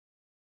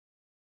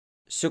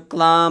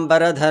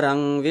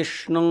शुक्लाम्बरधरं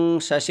विष्णुं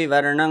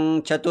शशिवर्णं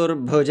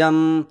चतुर्भुजं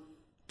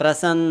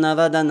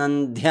प्रसन्नवदनं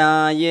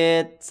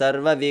ध्यायेत्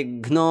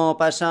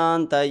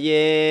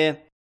सर्वविघ्नोपशान्तये।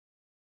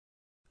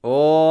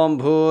 ॐ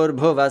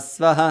भूर्भुवः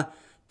स्वः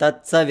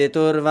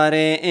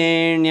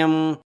तत्सवितुर्वरेण्यं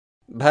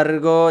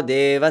भर्गो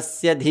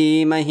देवस्य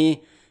धीमहि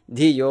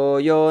धियो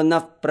यो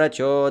नः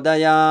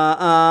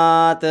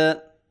प्रचोदयात्।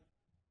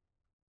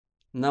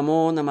 Namo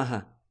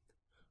Namaha.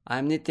 I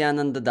am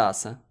Nityananda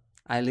Dasa.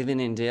 I live in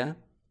India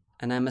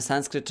and I am a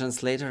Sanskrit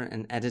translator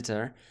and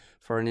editor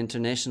for an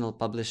international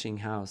publishing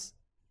house.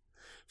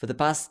 For the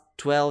past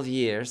 12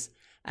 years,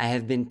 I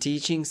have been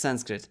teaching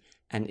Sanskrit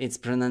and its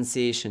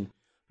pronunciation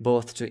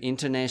both to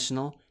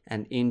international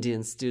and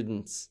Indian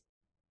students.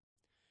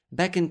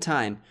 Back in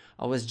time,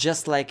 I was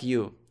just like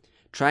you,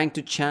 trying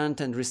to chant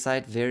and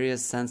recite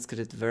various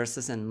Sanskrit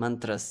verses and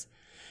mantras,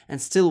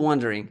 and still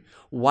wondering,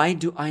 why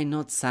do I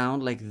not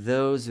sound like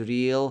those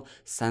real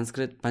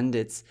Sanskrit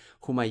Pandits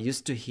whom I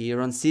used to hear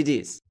on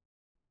CDs?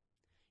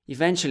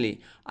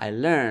 Eventually, I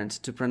learned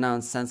to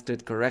pronounce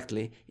Sanskrit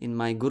correctly in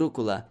my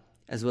Gurukula,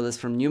 as well as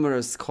from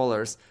numerous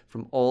scholars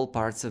from all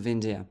parts of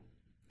India.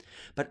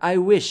 But I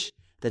wish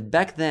that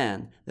back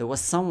then there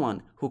was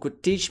someone who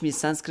could teach me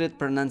Sanskrit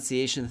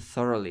pronunciation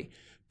thoroughly,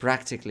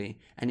 practically,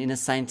 and in a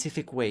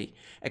scientific way,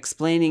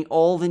 explaining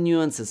all the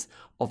nuances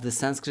of the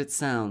Sanskrit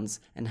sounds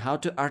and how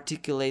to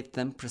articulate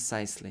them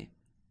precisely.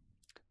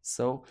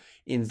 So,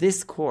 in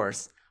this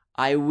course,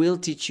 I will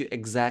teach you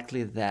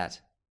exactly that.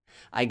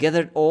 I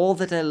gathered all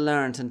that I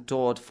learned and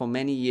taught for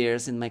many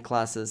years in my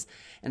classes,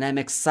 and I'm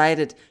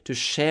excited to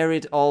share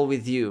it all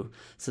with you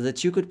so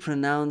that you could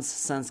pronounce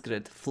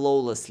Sanskrit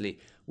flawlessly,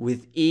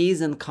 with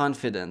ease and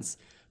confidence,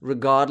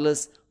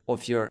 regardless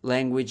of your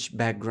language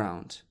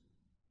background.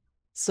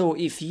 So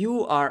if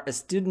you are a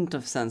student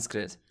of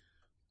Sanskrit,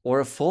 or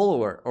a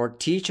follower or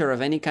teacher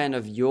of any kind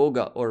of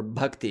yoga or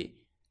bhakti,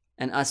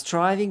 and are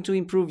striving to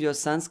improve your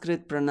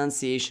Sanskrit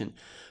pronunciation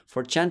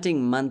for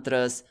chanting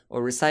mantras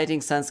or reciting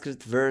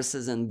Sanskrit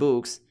verses and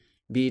books,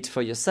 be it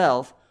for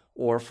yourself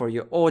or for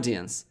your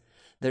audience,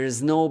 there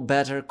is no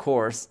better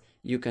course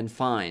you can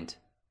find.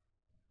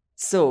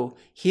 So,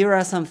 here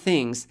are some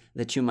things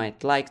that you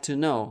might like to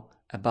know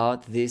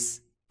about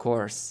this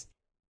course.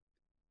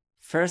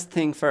 First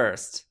thing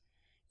first,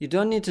 you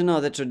don't need to know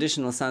the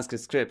traditional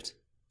Sanskrit script.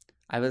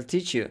 I will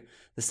teach you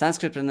the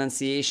Sanskrit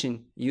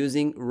pronunciation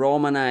using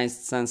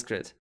Romanized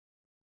Sanskrit.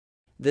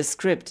 The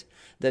script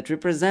that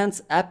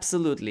represents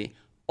absolutely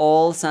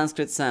all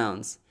Sanskrit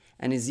sounds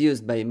and is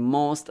used by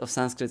most of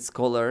Sanskrit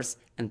scholars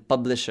and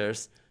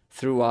publishers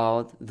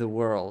throughout the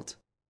world.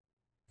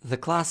 The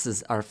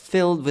classes are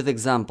filled with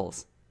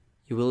examples.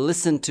 You will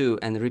listen to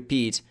and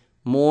repeat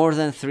more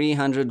than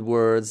 300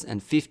 words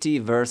and 50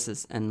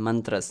 verses and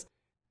mantras,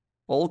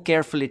 all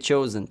carefully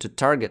chosen to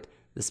target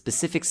the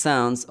specific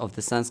sounds of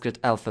the Sanskrit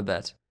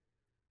alphabet.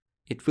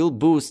 It will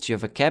boost your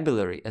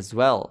vocabulary as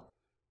well.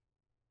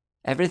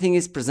 Everything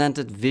is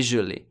presented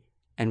visually,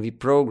 and we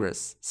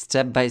progress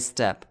step by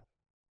step.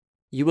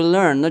 You will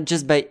learn not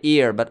just by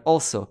ear, but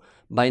also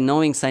by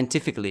knowing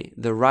scientifically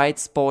the right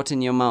spot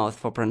in your mouth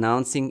for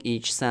pronouncing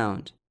each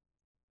sound.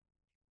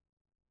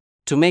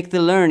 To make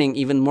the learning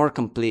even more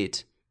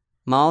complete,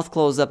 mouth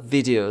close-up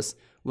videos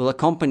will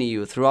accompany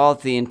you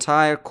throughout the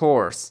entire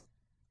course,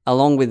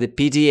 along with the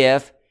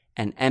PDF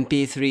and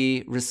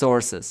MP3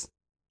 resources.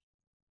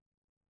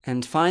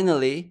 And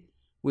finally,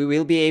 we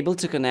will be able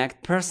to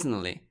connect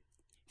personally,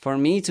 for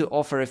me to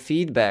offer a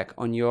feedback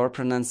on your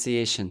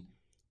pronunciation.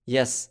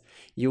 Yes,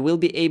 you will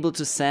be able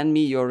to send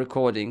me your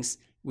recordings,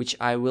 which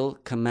I will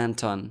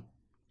comment on.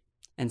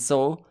 And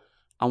so,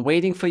 I'm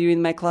waiting for you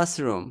in my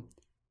classroom.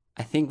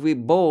 I think we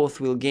both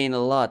will gain a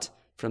lot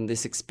from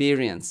this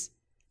experience.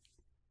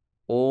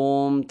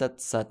 Om Tat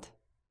Sat.